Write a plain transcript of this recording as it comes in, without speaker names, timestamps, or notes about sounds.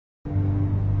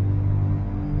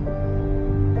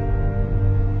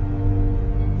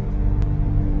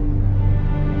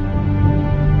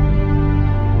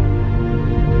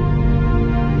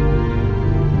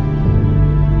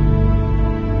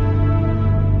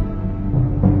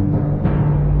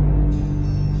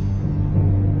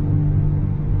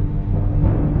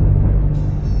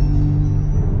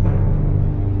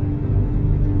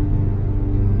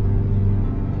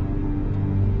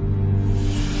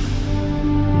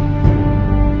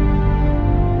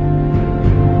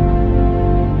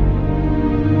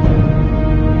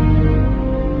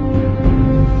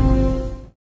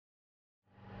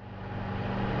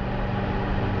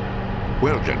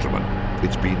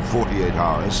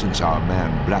since our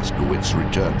man Blazkowicz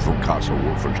returned from Castle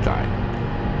Wolfenstein.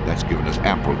 That's given us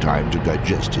ample time to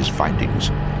digest his findings.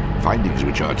 Findings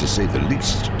which are, to say the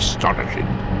least, astonishing.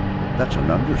 That's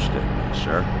an understatement,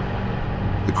 sir.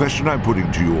 The question I'm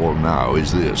putting to you all now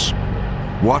is this.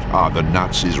 What are the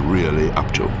Nazis really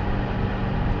up to?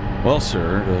 Well,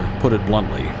 sir, to put it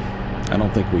bluntly, I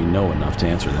don't think we know enough to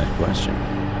answer that question.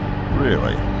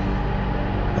 Really?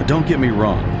 Now, don't get me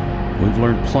wrong. We've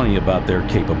learned plenty about their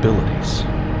capabilities.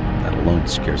 That alone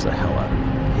scares the hell out of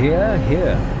me. Hear,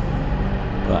 hear.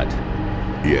 But...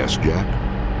 Yes, Jack?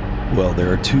 Well,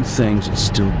 there are two things that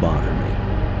still bother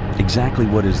me. Exactly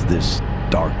what is this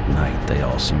dark night they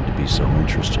all seem to be so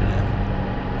interested in?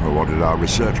 Well, what did our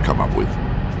research come up with?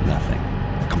 Nothing.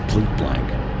 A complete blank.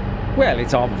 Well,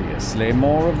 it's obviously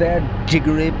more of their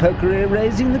jiggery-pokery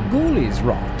raising the ghoulies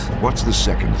rot. What's the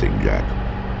second thing, Jack?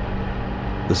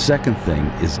 The second thing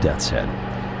is Death's Head.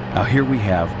 Now here we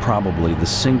have probably the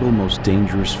single most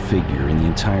dangerous figure in the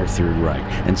entire Third Reich,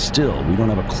 and still we don't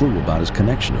have a clue about his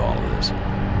connection to all of this.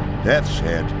 Death's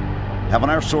Head? Haven't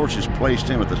our sources placed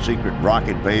him at the secret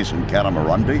rocket base in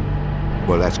Catamarundi?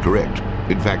 Well, that's correct.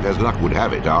 In fact, as luck would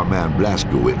have it, our man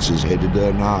Blazkowicz is headed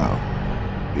there now.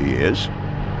 He is?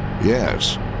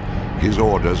 Yes. His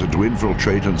orders are to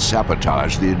infiltrate and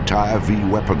sabotage the entire V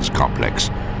weapons complex.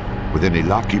 With any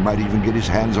luck, he might even get his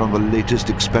hands on the latest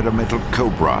experimental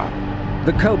Cobra.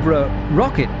 The Cobra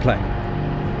rocket plane?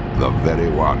 The very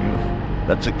one.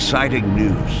 That's exciting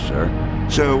news, sir.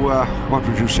 So, what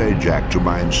would you say, Jack, to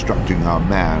my instructing our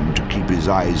man to keep his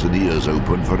eyes and ears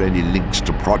open for any links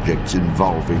to projects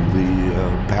involving the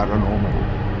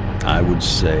paranormal? I would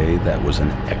say that was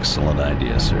an excellent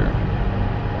idea, sir.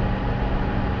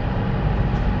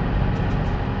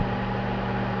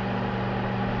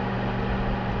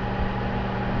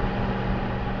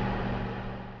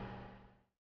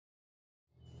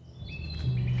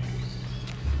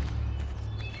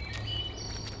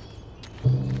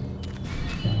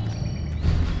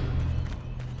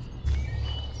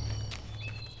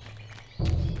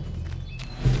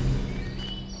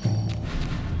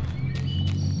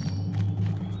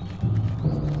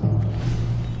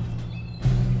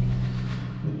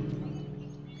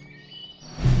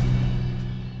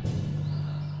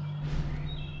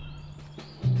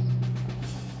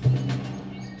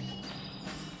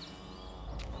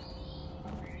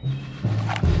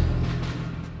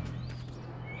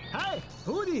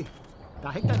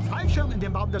 Da hängt ein Fallschirm in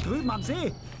dem Baum da drüben am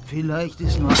See. Vielleicht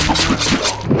ist noch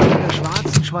einer der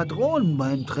schwarzen Schwadronen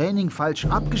beim Training falsch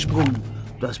abgesprungen.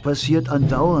 Das passiert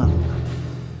andauernd.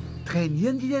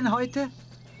 Trainieren die denn heute?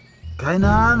 Keine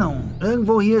Ahnung.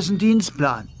 Irgendwo hier ist ein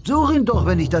Dienstplan. Such ihn doch,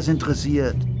 wenn dich das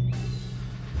interessiert.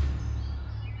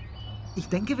 Ich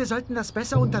denke, wir sollten das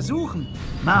besser untersuchen.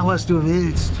 Mach, was du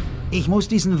willst. Ich muss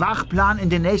diesen Wachplan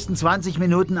in den nächsten 20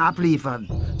 Minuten abliefern.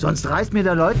 Sonst reißt mir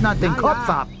der Leutnant den Kopf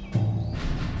ab.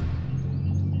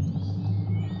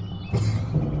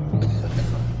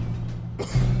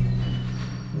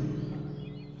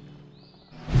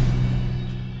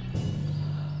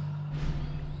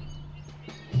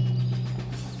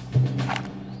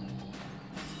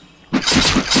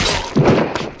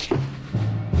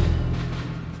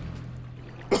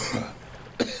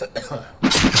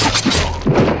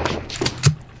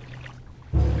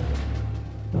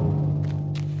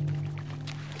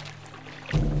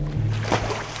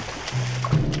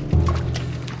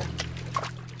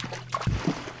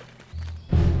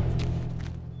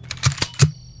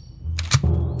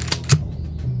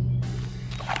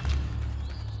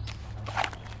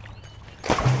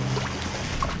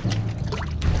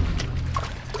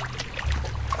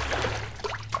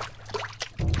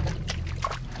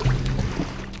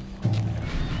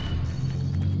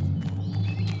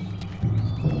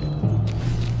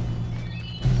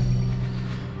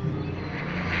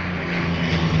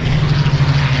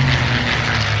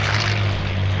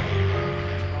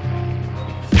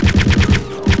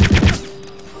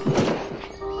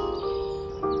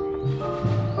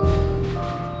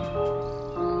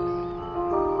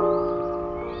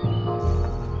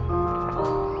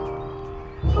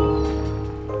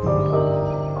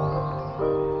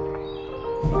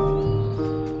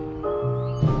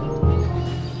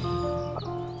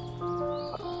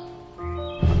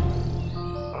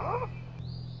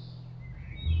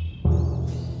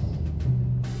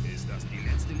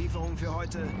 Für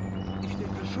heute. Ich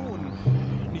denke schon.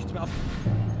 Nichts mehr auf.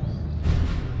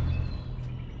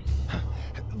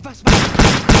 Was war das?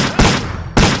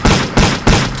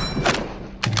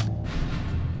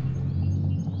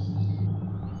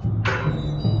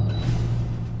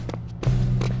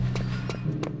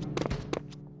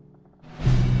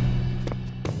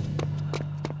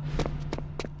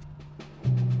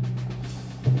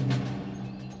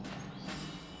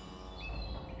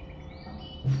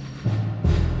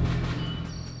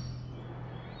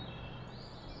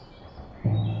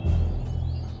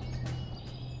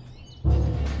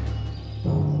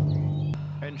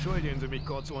 Entschuldigen Sie mich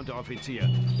kurz, Unteroffizier.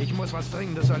 Ich muss was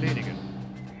Dringendes erledigen.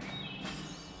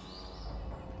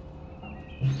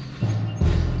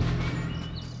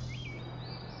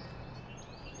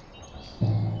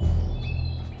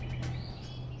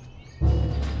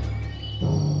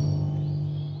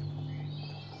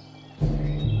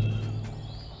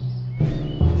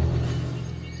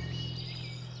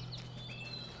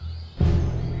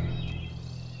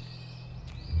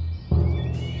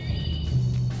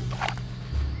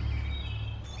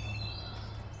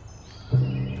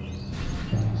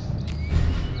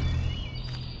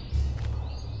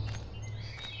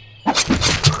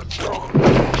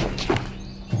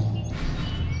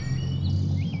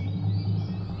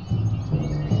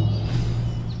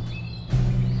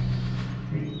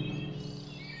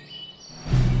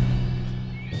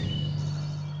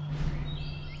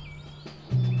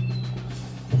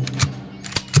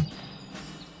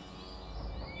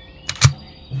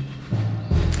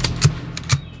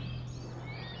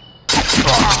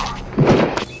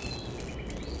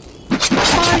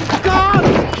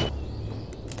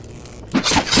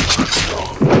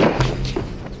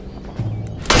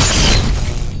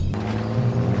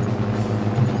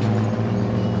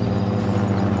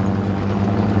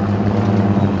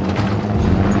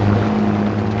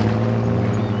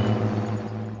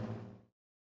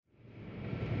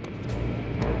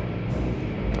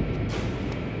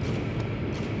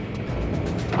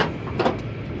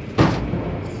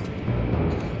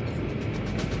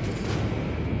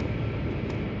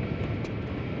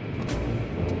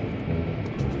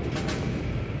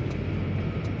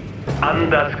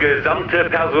 An das gesamte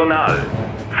Personal.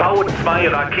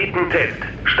 V2 Raketentest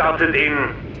startet in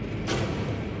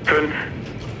 5,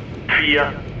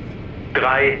 4,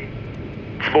 3,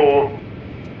 2,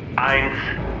 1.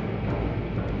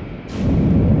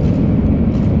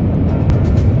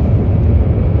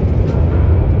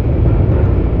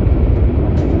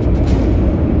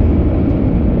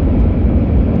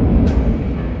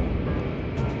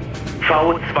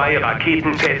 V2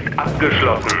 Raketentest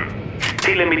abgeschlossen.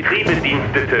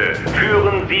 Telemetriebedienstete,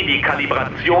 führen Sie die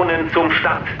Kalibrationen zum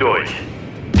Start durch.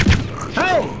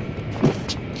 Hey!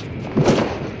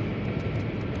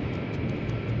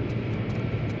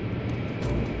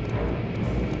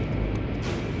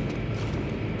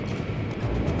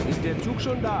 Ist der Zug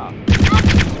schon da?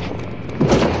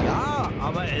 Ja,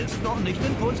 aber er ist noch nicht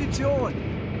in Position.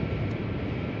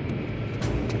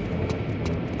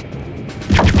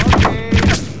 Okay.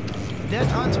 Der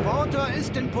Transporter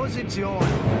ist in Position.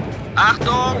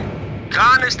 Achtung!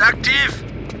 Kran ist aktiv!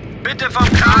 Bitte vom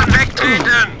Kran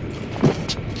wegtreten!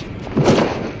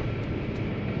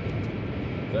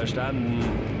 Verstanden.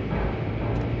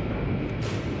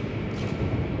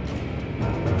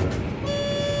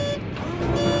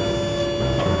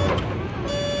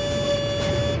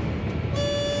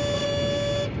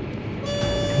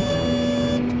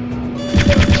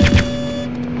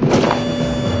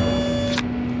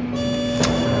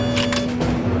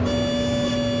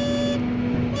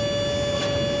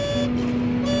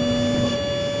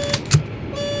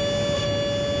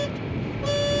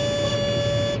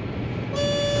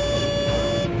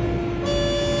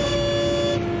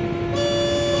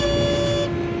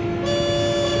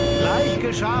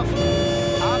 Geschafft.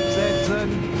 Absetzen.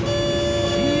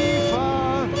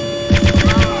 Tiefer.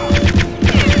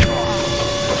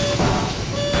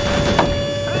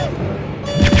 Hey.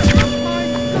 Oh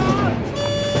mein Gott.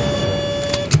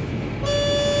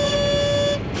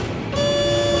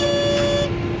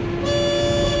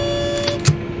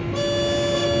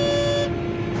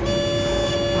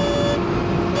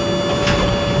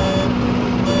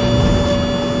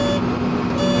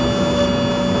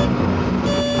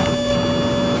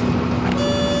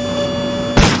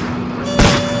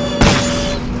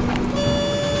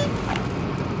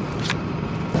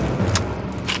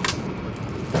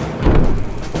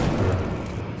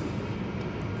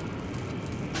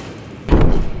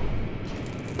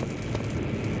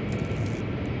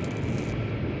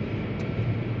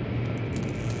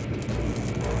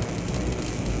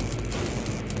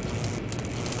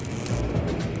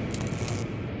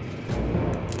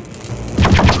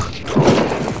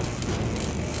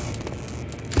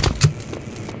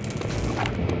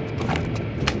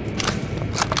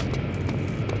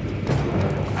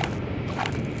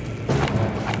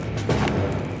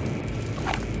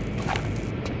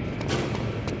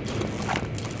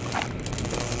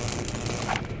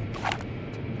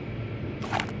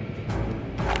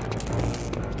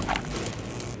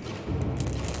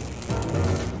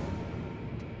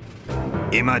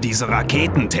 Immer diese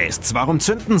Raketentests. Warum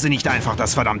zünden Sie nicht einfach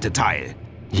das verdammte Teil?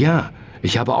 Ja,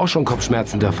 ich habe auch schon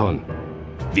Kopfschmerzen davon.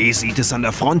 Wie sieht es an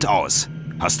der Front aus?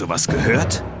 Hast du was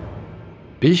gehört?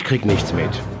 Ich krieg nichts mit.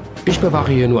 Ich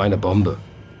bewache hier nur eine Bombe.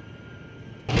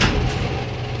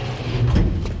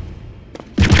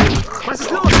 Was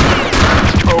ist los?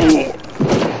 Oh!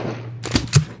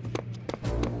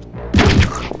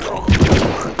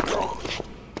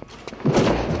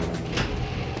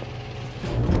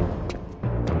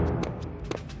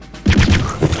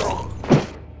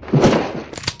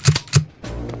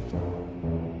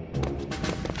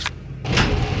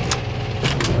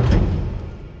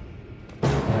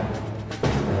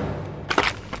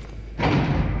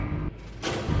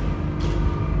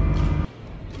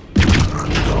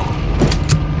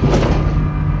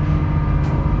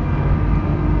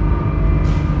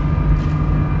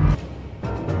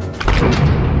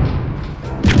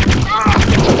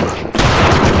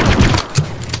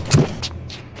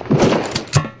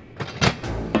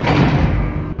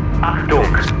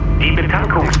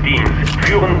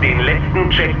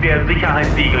 Check der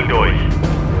Sicherheitssiegel durch.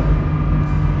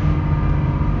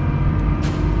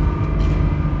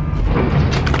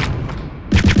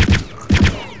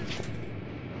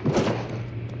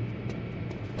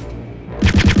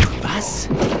 Was?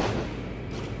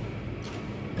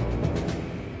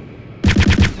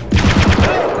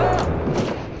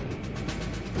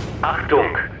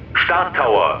 Achtung!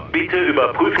 Starttower, bitte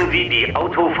überprüfen Sie die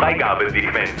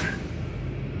Autofreigabesequenz.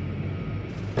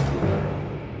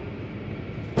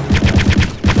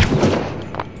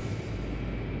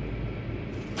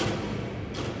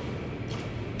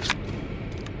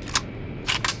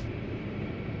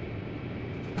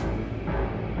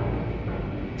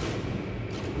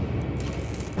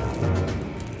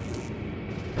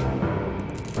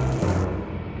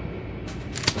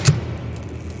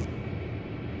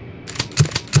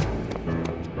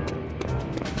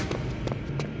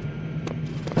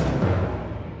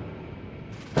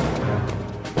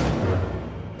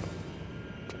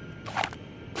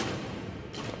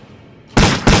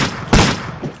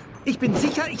 Ich bin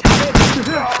sicher, ich habe etwas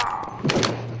gehört.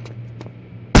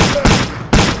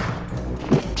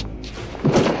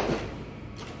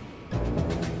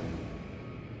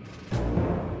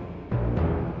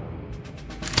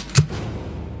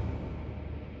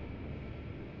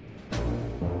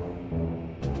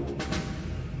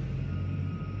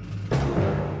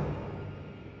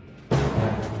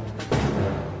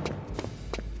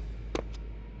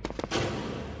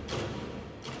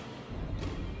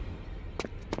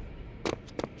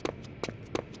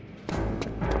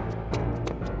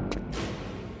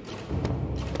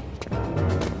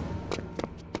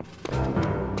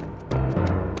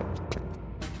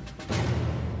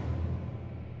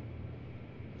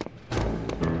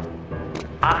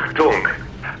 Achtung!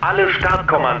 Alle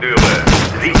Startkommandeure,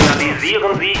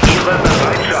 signalisieren Sie Ihre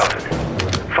Bereitschaft.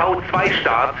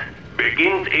 V2-Start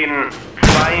beginnt in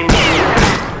 2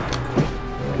 Minuten.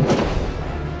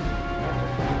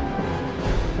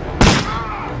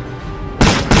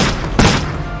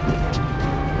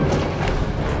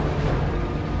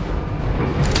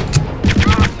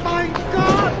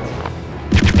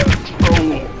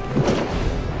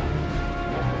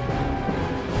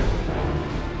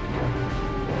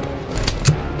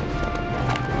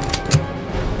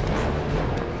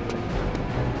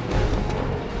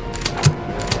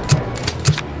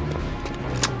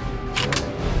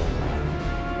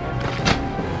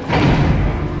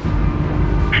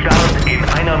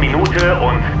 Minute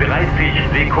und 30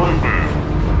 Sekunden.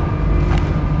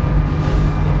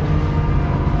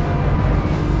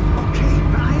 Okay,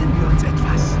 beeilen wir uns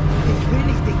etwas. Ich will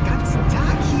nicht den ganzen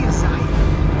Tag hier sein.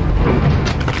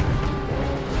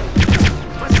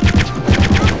 Was?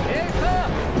 Hilfe!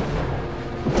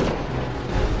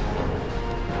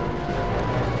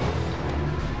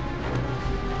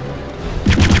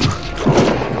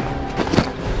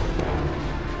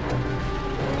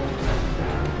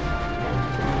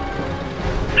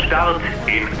 Start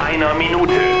in 1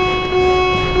 Minute.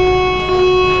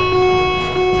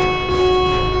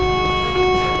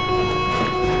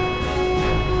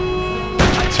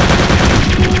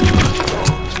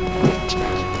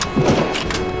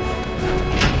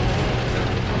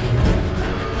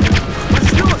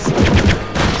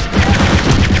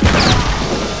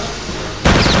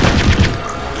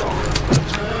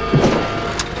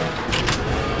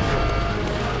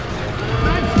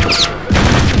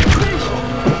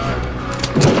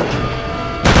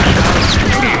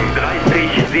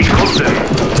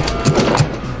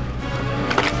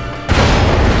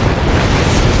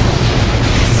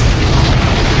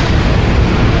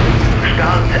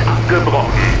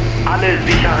 Alle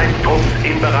Sicherheitstrupps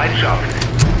in Bereitschaft.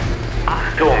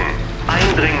 Achtung!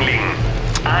 Eindringling!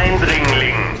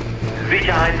 Eindringling!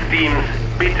 Sicherheit! Sicherheitsteams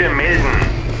bitte melden.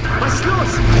 Was ist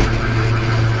los?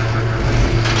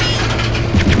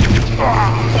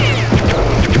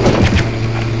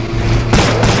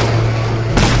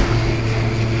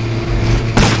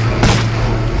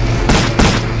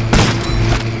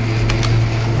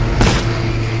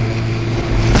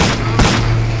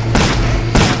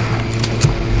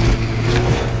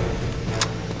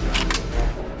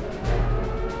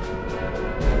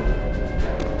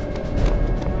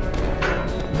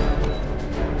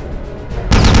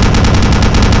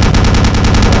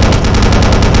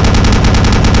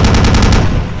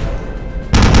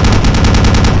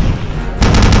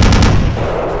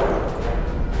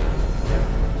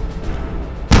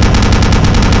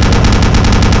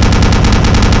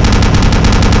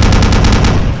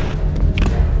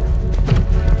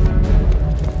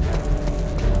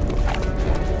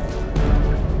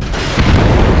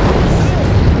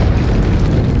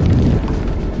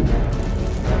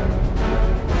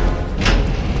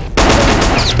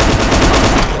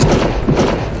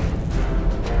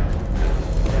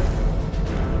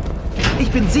 Ich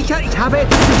bin sicher, ich habe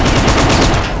etwas gesehen.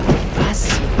 Was?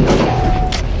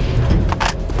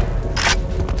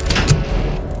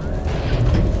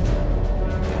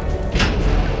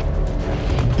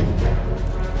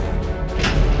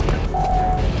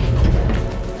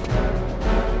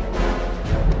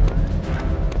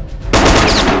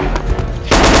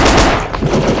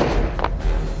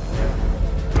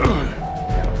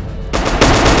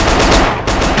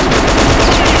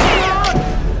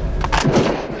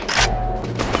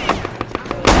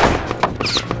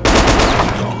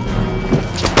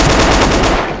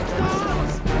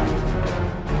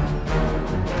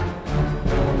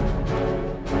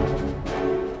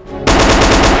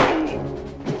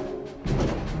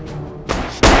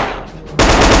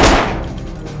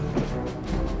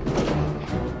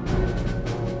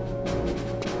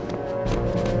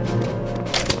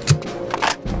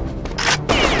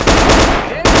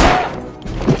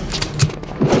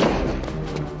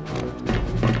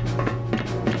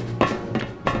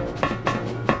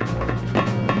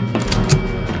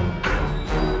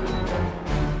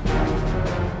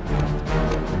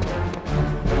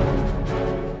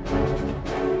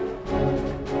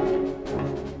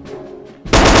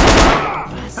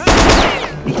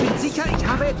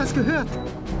 Etwas gehört.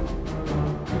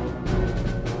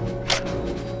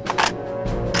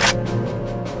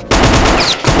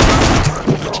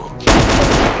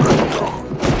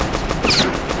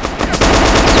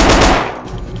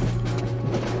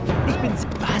 Ich bin...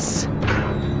 Was?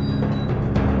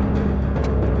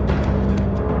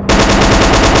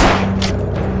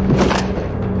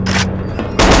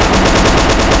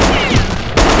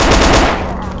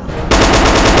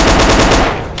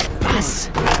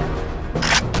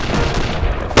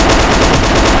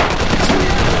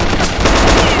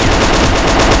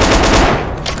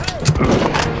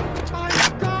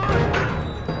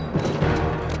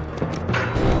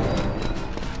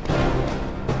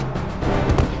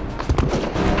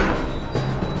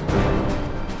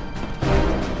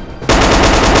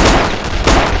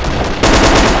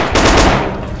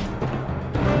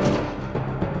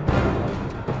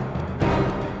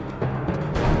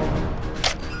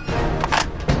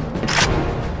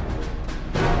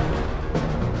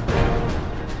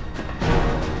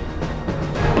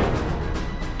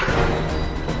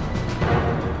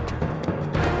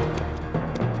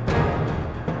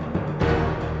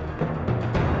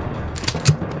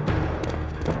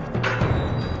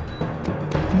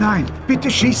 Nein,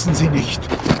 bitte schießen Sie nicht.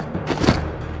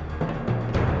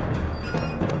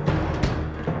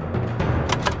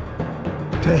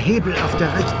 Der Hebel auf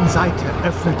der rechten Seite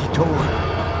öffnet die Tore.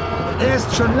 Er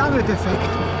ist schon lange defekt.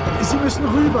 Sie müssen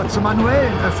rüber zum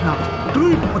manuellen Öffner.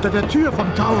 Drüben unter der Tür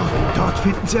vom Tower. Dort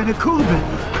finden Sie eine Kurbel.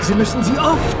 Sie müssen sie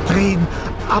aufdrehen.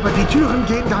 Aber die Türen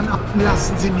gehen dann ab.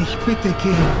 Lassen Sie mich bitte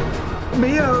gehen.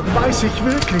 Mehr weiß ich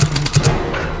wirklich nicht.